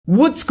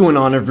What's going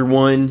on,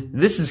 everyone?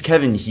 This is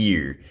Kevin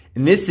here,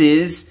 and this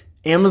is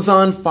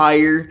Amazon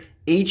Fire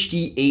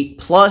HD 8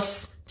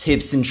 Plus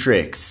tips and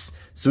tricks.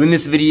 So in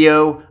this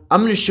video, I'm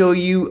going to show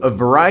you a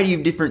variety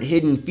of different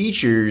hidden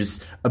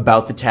features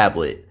about the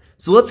tablet.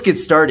 So let's get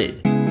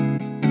started.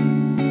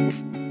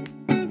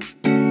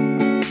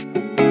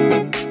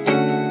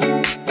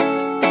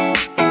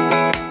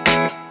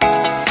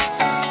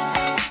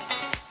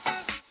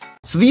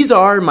 So these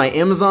are my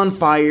Amazon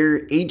Fire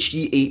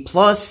HD 8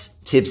 Plus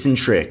tips and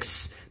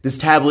tricks. This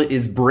tablet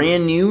is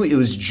brand new. It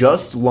was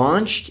just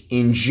launched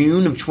in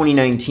June of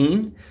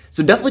 2019.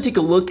 So definitely take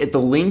a look at the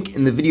link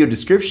in the video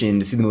description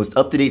to see the most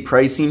up-to-date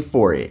pricing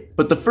for it.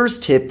 But the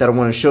first tip that I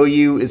want to show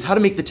you is how to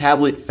make the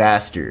tablet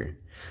faster.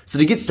 So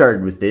to get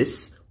started with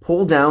this,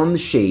 pull down the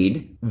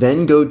shade,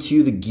 then go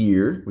to the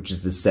gear, which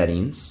is the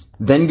settings,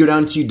 then go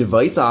down to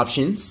device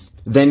options,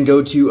 then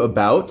go to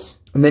about,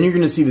 and then you're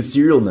going to see the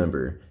serial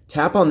number.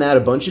 Tap on that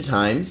a bunch of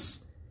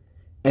times,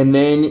 and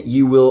then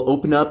you will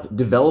open up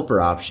developer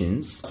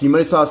options. So you might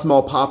have saw a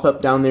small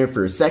pop-up down there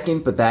for a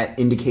second, but that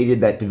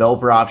indicated that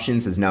developer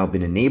options has now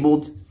been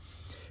enabled.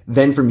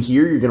 Then from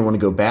here, you're gonna wanna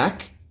go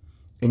back,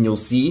 and you'll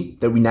see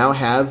that we now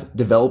have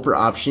developer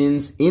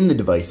options in the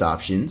device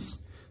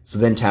options. So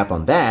then tap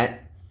on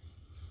that,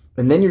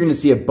 and then you're gonna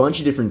see a bunch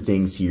of different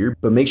things here,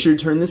 but make sure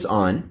to turn this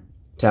on.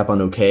 Tap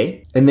on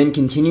OK, and then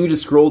continue to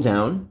scroll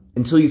down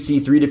until you see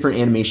 3 different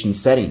animation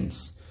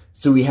settings.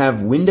 So we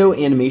have window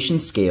animation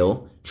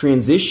scale,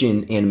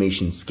 transition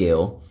animation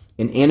scale,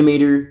 and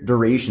animator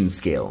duration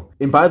scale.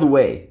 And by the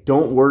way,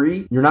 don't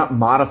worry, you're not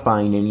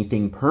modifying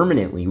anything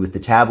permanently with the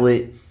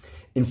tablet.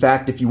 In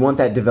fact, if you want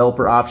that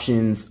developer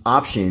options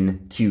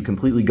option to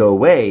completely go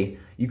away,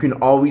 you can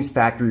always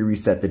factory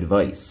reset the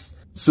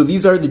device. So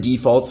these are the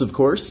defaults, of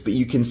course, but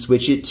you can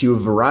switch it to a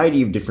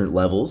variety of different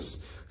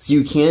levels. So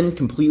you can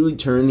completely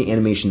turn the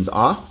animations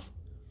off.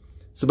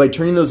 So by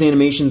turning those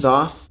animations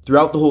off,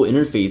 throughout the whole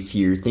interface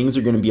here, things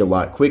are going to be a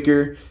lot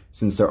quicker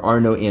since there are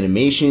no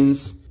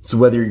animations. So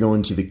whether you're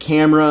going to the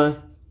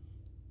camera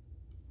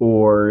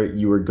or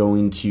you are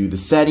going to the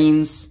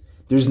settings,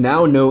 there's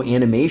now no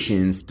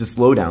animations to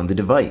slow down the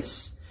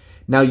device.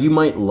 Now you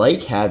might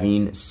like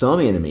having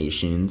some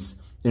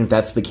animations, and if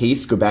that's the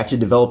case, go back to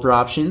developer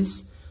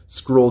options,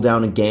 scroll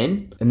down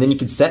again, and then you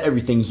can set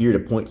everything here to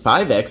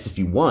 0.5x if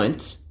you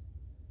want.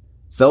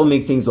 So that will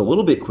make things a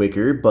little bit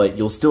quicker, but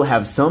you'll still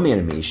have some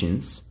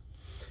animations.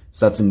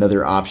 So that's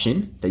another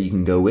option that you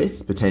can go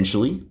with,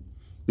 potentially.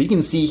 But you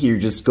can see here,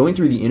 just going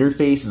through the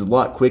interface is a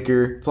lot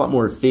quicker, it's a lot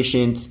more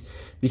efficient,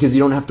 because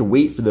you don't have to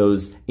wait for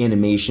those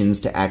animations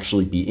to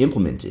actually be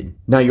implemented.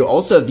 Now you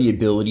also have the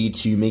ability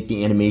to make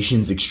the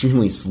animations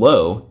extremely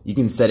slow. You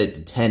can set it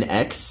to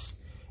 10x,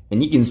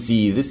 and you can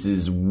see this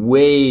is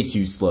way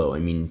too slow. I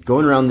mean,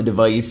 going around the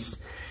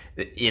device,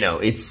 you know,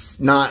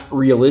 it's not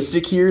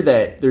realistic here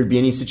that there'd be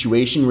any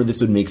situation where this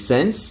would make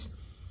sense,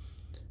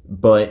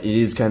 but it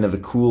is kind of a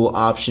cool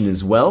option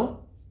as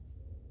well.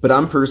 But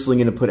I'm personally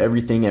going to put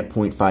everything at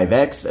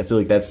 0.5x. I feel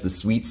like that's the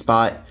sweet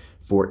spot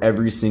for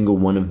every single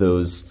one of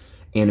those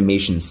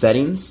animation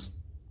settings.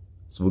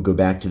 So we'll go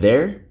back to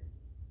there,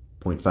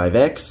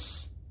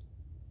 0.5x,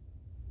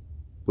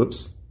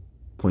 whoops,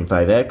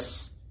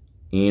 0.5x,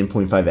 and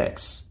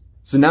 0.5x.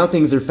 So now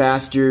things are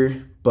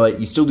faster, but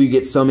you still do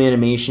get some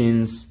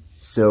animations.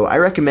 So I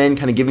recommend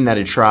kind of giving that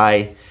a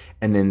try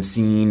and then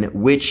seeing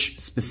which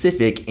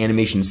specific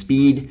animation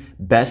speed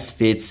best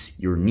fits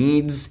your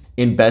needs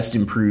and best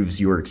improves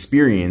your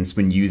experience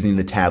when using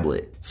the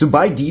tablet. So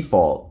by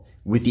default,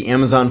 with the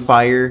Amazon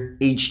Fire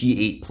HD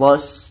 8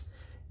 Plus,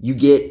 you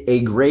get a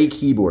gray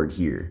keyboard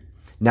here.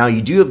 Now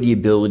you do have the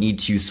ability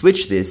to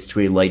switch this to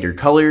a lighter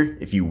color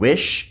if you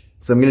wish.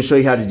 So I'm going to show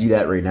you how to do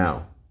that right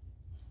now.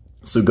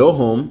 So go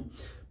home,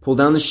 pull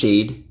down the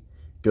shade,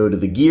 go to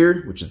the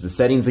gear, which is the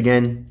settings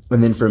again,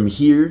 and then from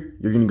here,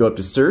 you're going to go up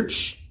to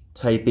search,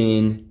 type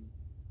in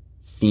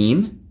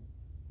theme,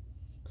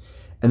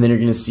 and then you're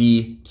going to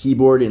see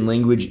keyboard and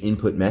language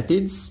input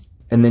methods,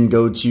 and then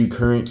go to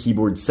current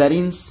keyboard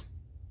settings,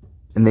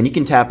 and then you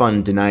can tap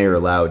on deny or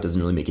allow. It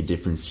doesn't really make a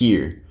difference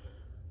here,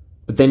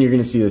 but then you're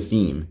going to see the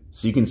theme.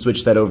 So you can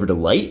switch that over to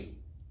light,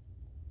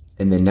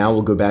 and then now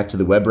we'll go back to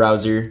the web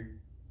browser,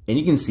 and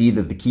you can see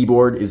that the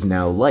keyboard is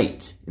now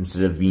light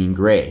instead of being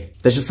gray.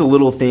 That's just a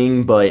little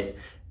thing, but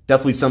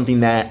definitely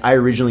something that I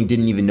originally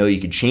didn't even know you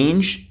could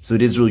change. So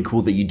it is really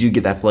cool that you do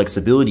get that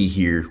flexibility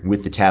here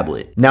with the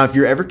tablet. Now, if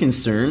you're ever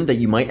concerned that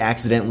you might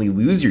accidentally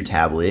lose your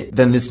tablet,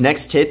 then this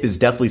next tip is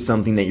definitely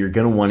something that you're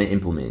gonna wanna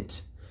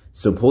implement.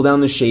 So pull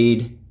down the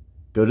shade,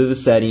 go to the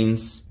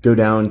settings, go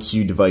down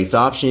to device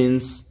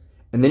options,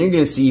 and then you're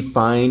going to see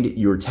find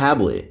your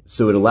tablet.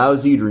 So it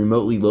allows you to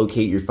remotely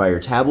locate your Fire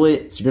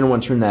tablet. So you're going to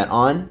want to turn that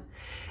on.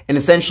 And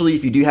essentially,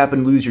 if you do happen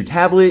to lose your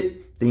tablet,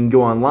 then you can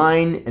go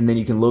online and then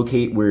you can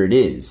locate where it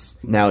is.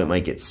 Now it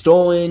might get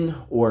stolen,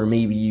 or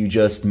maybe you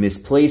just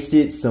misplaced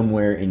it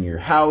somewhere in your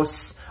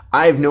house.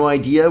 I have no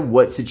idea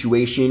what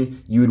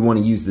situation you would want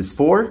to use this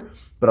for,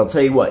 But I'll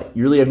tell you what,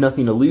 you really have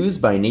nothing to lose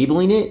by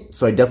enabling it,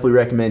 so I definitely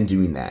recommend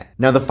doing that.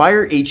 Now the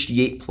Fire HD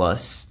 8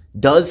 Plus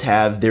does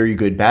have very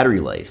good battery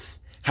life.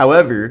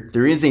 However,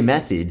 there is a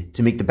method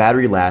to make the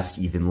battery last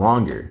even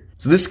longer.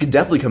 So this could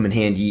definitely come in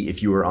handy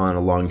if you are on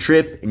a long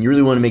trip and you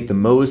really want to make the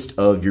most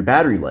of your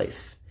battery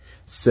life.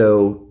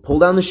 So pull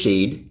down the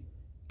shade,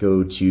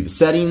 go to the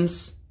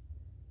settings,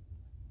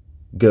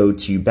 go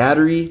to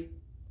battery,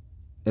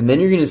 and then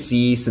you're going to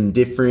see some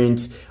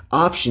different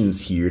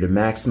options here to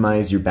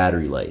maximize your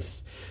battery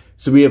life.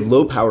 So we have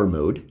low power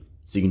mode,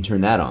 so you can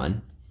turn that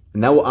on,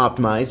 and that will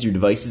optimize your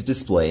device's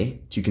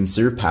display to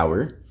conserve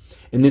power.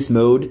 And this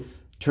mode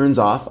turns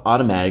off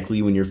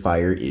automatically when your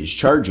Fire is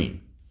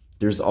charging.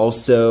 There's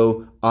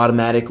also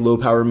automatic low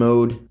power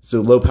mode.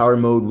 So low power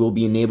mode will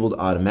be enabled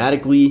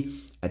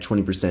automatically at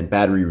 20%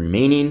 battery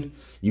remaining.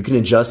 You can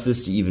adjust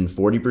this to even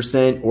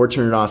 40% or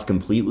turn it off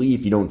completely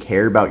if you don't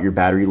care about your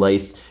battery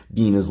life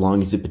being as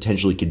long as it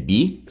potentially could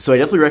be. So I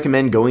definitely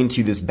recommend going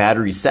to this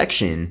battery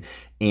section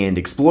and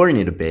exploring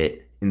it a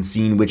bit and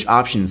seeing which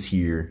options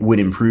here would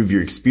improve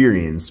your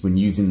experience when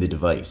using the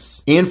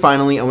device. And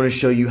finally, I want to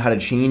show you how to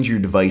change your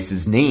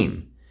device's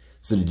name.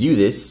 So to do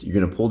this, you're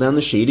going to pull down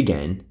the shade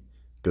again,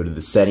 go to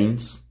the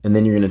settings, and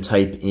then you're going to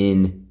type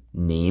in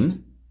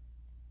name,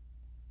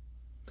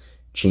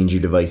 change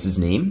your device's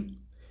name.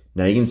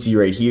 Now you can see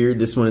right here,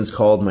 this one is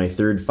called my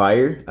third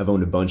Fire. I've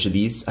owned a bunch of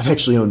these. I've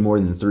actually owned more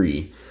than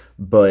 3,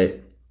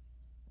 but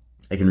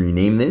I can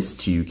rename this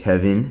to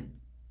Kevin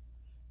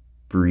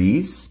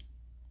Breeze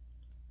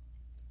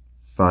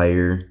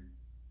Fire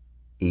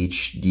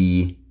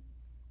HD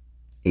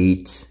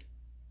 8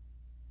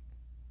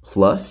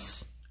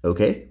 Plus.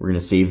 Okay, we're gonna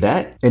save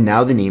that. And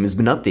now the name has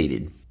been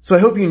updated. So I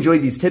hope you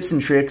enjoyed these tips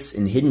and tricks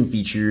and hidden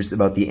features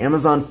about the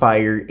Amazon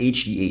Fire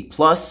HD 8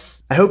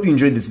 Plus. I hope you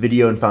enjoyed this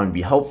video and found it to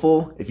be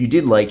helpful. If you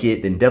did like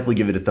it, then definitely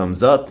give it a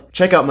thumbs up.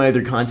 Check out my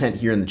other content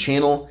here on the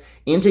channel,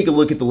 and take a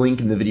look at the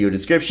link in the video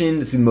description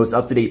to see the most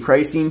up-to-date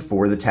pricing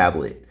for the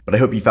tablet. But I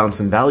hope you found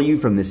some value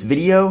from this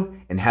video,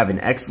 and have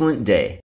an excellent day.